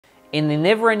In the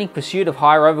never-ending pursuit of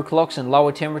higher overclocks and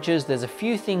lower temperatures, there's a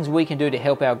few things we can do to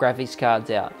help our graphics cards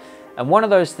out. And one of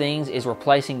those things is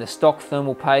replacing the stock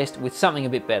thermal paste with something a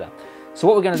bit better. So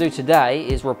what we're going to do today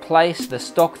is replace the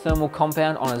stock thermal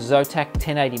compound on a Zotac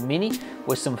 1080 Mini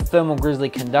with some Thermal Grizzly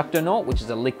Conductonaut, which is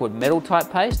a liquid metal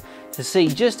type paste, to see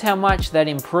just how much that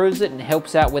improves it and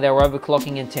helps out with our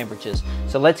overclocking and temperatures.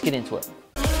 So let's get into it.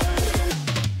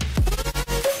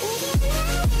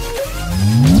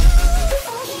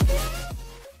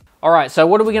 Alright, so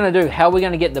what are we going to do? How are we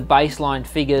going to get the baseline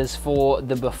figures for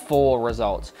the before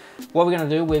results? What we're going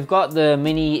to do, we've got the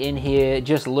Mini in here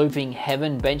just looping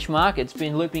heaven benchmark. It's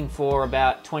been looping for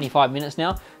about 25 minutes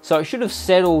now, so it should have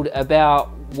settled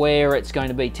about where it's going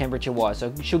to be temperature wise, so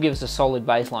it should give us a solid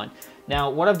baseline.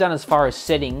 Now what I've done as far as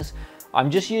settings,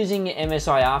 I'm just using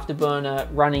MSI Afterburner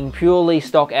running purely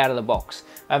stock out of the box.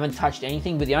 I haven't touched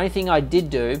anything, but the only thing I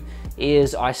did do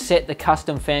is I set the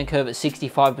custom fan curve at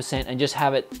 65% and just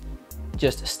have it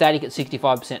just static at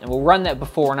 65%, and we'll run that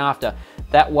before and after.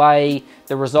 That way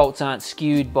the results aren't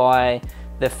skewed by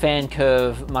the fan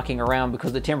curve mucking around,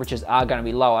 because the temperatures are going to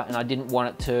be lower and I didn't want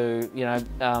it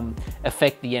to,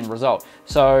 affect the end result.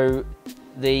 So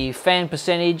the fan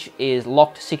percentage is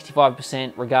locked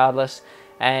 65% regardless.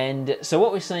 And so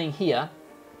what we're seeing here,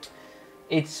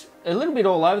 it's a little bit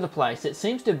all over the place. It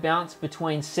seems to bounce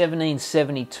between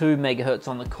 1772 megahertz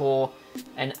on the core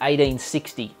and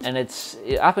 1860, and it's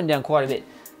up and down quite a bit.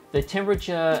 The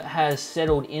temperature has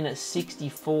settled in at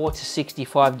 64 to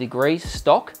 65 degrees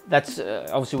stock. That's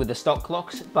obviously with the stock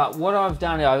clocks. But what I've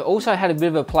done, I've also had a bit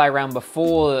of a play around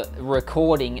before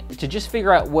recording to just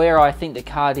figure out where I think the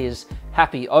card is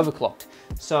happy overclocked.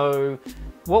 So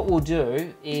what we'll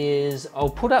do is I'll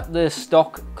put up the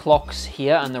stock clocks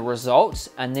here and the results,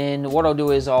 and then what I'll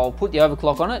do is I'll put the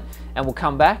overclock on it and we'll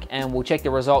come back and we'll check the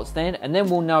results then, and then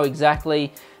we'll know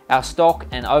exactly our stock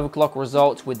and overclock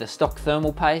results with the stock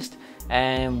thermal paste,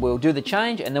 and we'll do the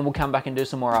change and then we'll come back and do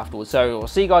some more afterwards. So I'll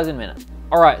see you guys in a minute.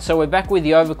 Alright, so we're back with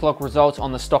the overclock results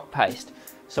on the stock paste.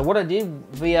 So what I did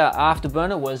via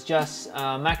Afterburner was just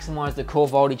maximize the core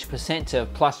voltage percent to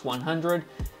plus 100.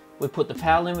 We put the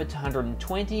power limit to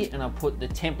 120 and I put the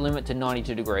temp limit to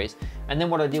 92 degrees. And then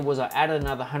what I did was I added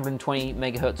another 120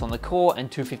 megahertz on the core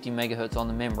and 250 megahertz on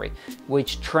the memory,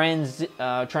 which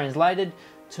translated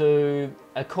to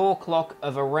a core clock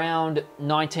of around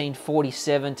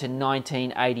 1947 to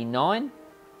 1989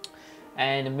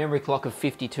 and a memory clock of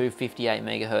 52, 58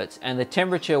 megahertz. And the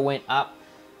temperature went up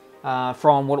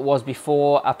from what it was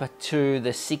before up to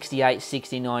the 68,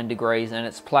 69 degrees, and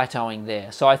it's plateauing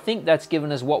there. So I think that's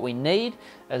given us what we need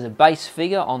as a base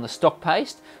figure on the stock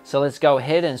paste. So let's go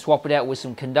ahead and swap it out with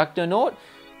some Conductonaut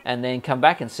and then come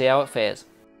back and see how it fares.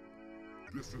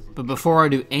 But before I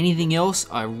do anything else,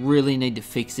 I really need to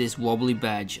fix this wobbly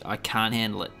badge. I can't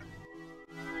handle it.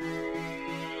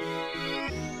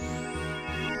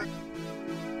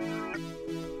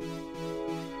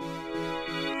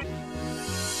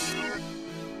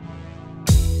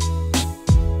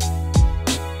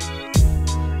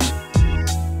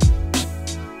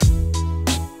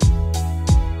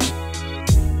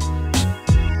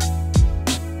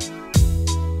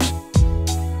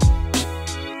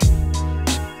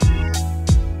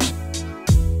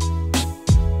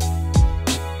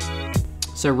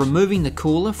 So removing the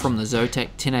cooler from the Zotac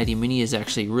 1080 Mini is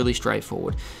actually really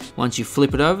straightforward. Once you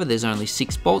flip it over, there's only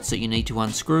 6 bolts that you need to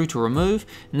unscrew to remove,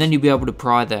 and then you'll be able to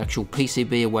pry the actual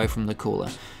PCB away from the cooler.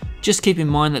 Just keep in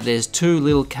mind that there's 2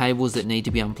 little cables that need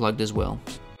to be unplugged as well.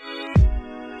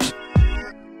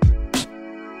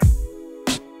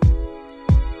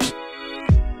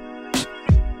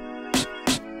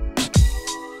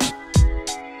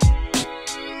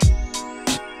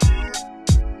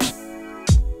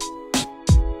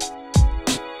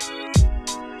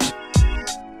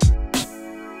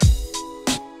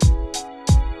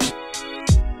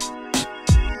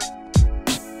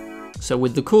 So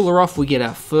with the cooler off, we get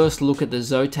our first look at the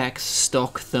Zotac's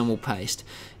stock thermal paste,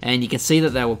 and you can see that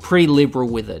they were pretty liberal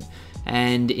with it.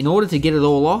 And in order to get it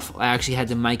all off, I actually had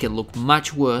to make it look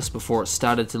much worse before it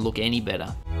started to look any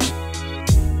better.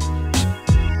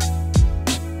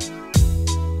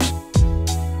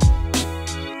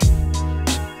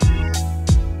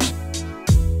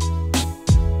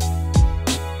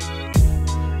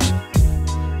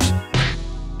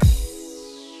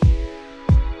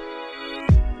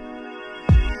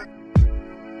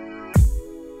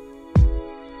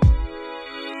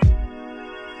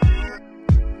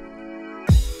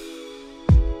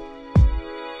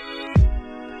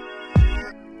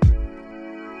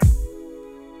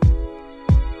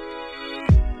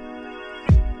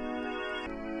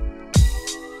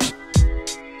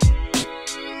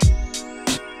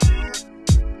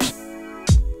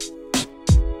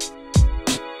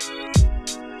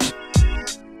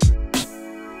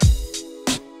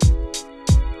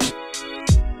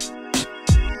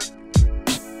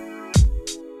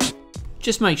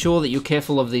 Just make sure that you're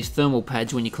careful of these thermal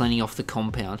pads when you're cleaning off the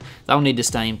compound. They'll need to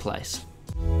stay in place.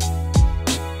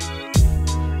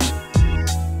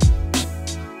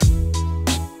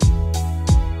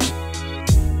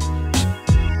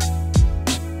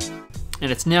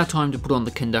 And it's now time to put on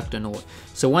the Conductonaut.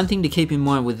 So one thing to keep in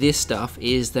mind with this stuff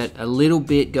is that a little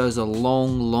bit goes a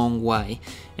long way,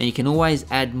 and you can always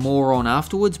add more on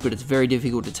afterwards, but it's very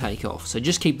difficult to take off. So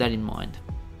just keep that in mind.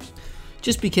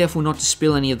 Just be careful not to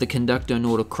spill any of the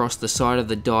Conductonaut across the side of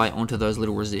the die onto those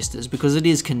little resistors, because it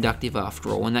is conductive after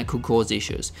all, and that could cause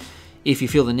issues. If you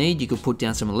feel the need, you could put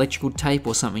down some electrical tape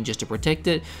or something just to protect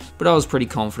it, but I was pretty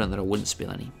confident that I wouldn't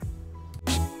spill any.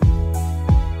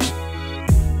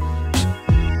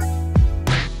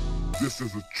 This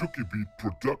is a Chucky Beat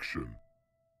production.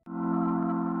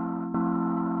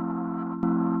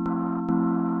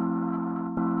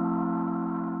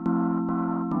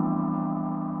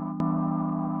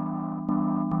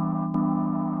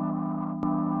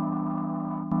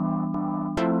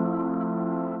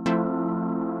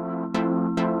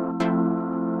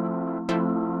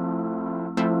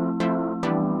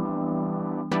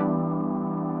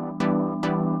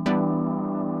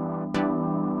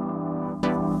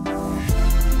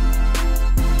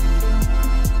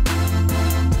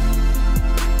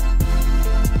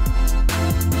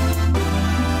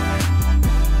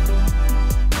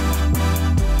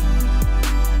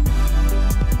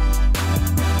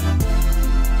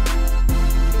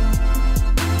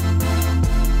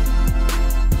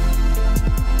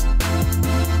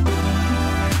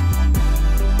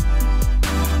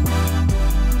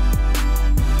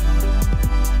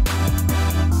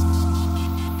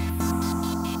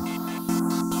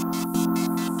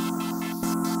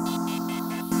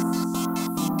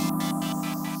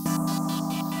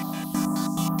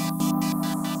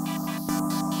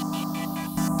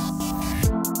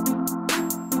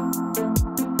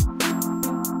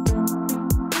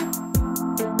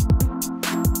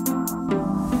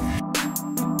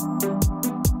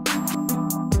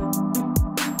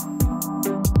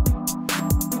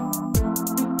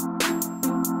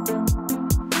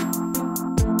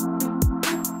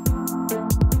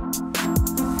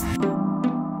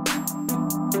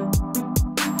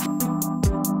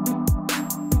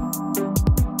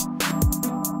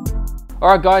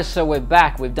 Alright guys, so we're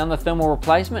back. We've done the thermal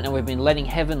replacement and we've been letting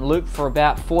Heaven loop for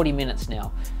about 40 minutes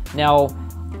now. Now,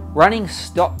 running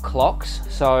stock clocks,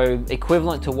 so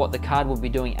equivalent to what the card would be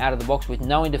doing out of the box with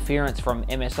no interference from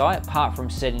MSI, apart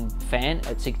from setting fan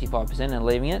at 65% and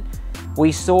leaving it,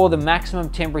 we saw the maximum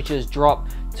temperatures drop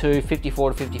to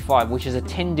 54 to 55, which is a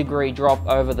 10-degree drop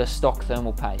over the stock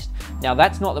thermal paste. Now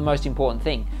that's not the most important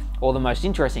thing, or the most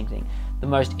interesting thing. The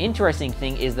most interesting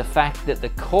thing is the fact that the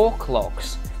core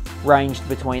clocks ranged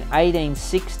between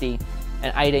 1860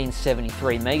 and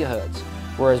 1873 megahertz,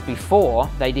 whereas before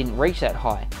they didn't reach that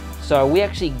high. So we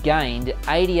actually gained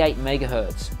 88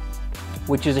 megahertz,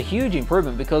 which is a huge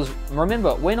improvement because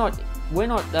remember, we're not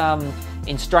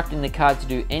instructing the card to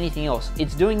do anything else.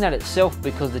 It's doing that itself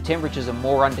because the temperatures are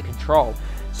more under control.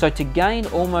 So to gain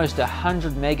almost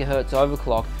 100 megahertz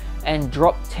overclock and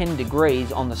drop 10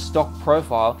 degrees on the stock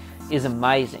profile is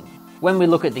amazing. When we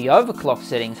look at the overclock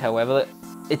settings, however,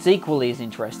 it's equally as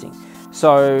interesting.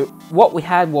 So what we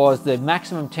had was the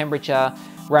maximum temperature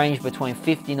range between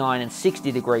 59 and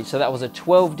 60 degrees. So that was a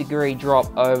 12-degree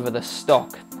drop over the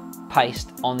stock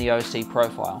paste on the OC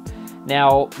profile.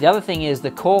 Now, the other thing is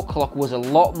the core clock was a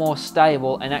lot more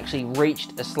stable and actually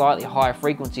reached a slightly higher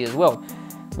frequency as well.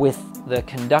 With the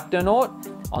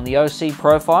Conductonaut on the OC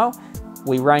profile,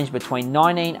 we ranged between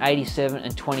 1987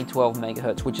 and 2012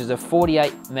 megahertz, which is a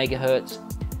 48 megahertz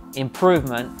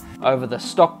improvement over the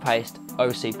stock paste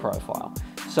OC profile.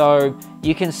 So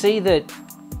you can see that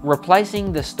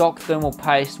replacing the stock thermal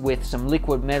paste with some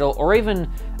liquid metal or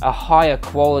even a higher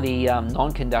quality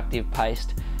non-conductive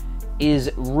paste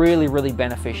is really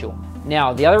beneficial.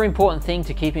 Now, the other important thing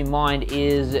to keep in mind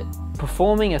is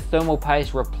performing a thermal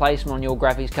paste replacement on your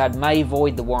graphics card may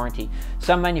void the warranty.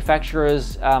 Some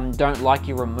manufacturers don't like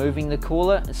you removing the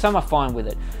cooler, and some are fine with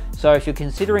it. So if you're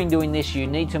considering doing this, you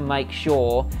need to make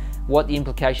sure what the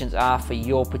implications are for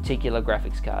your particular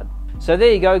graphics card. So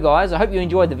there you go guys, I hope you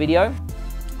enjoyed the video.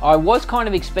 I was kind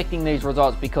of expecting these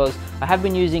results because I have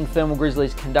been using Thermal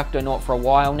Grizzly's Conductonaut for a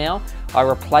while now. I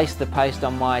replaced the paste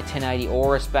on my 1080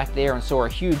 Aorus back there and saw a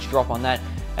huge drop on that.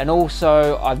 And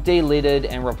also I've de-lidded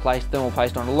and replaced thermal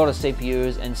paste on a lot of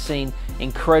CPUs and seen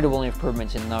incredible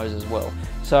improvements in those as well.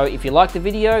 So if you liked the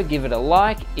video, give it a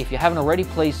like. If you haven't already,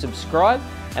 please subscribe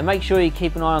and make sure you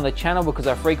keep an eye on the channel because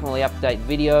I frequently update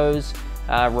videos,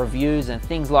 reviews and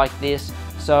things like this.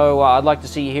 So I'd like to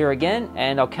see you here again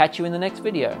and I'll catch you in the next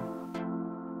video.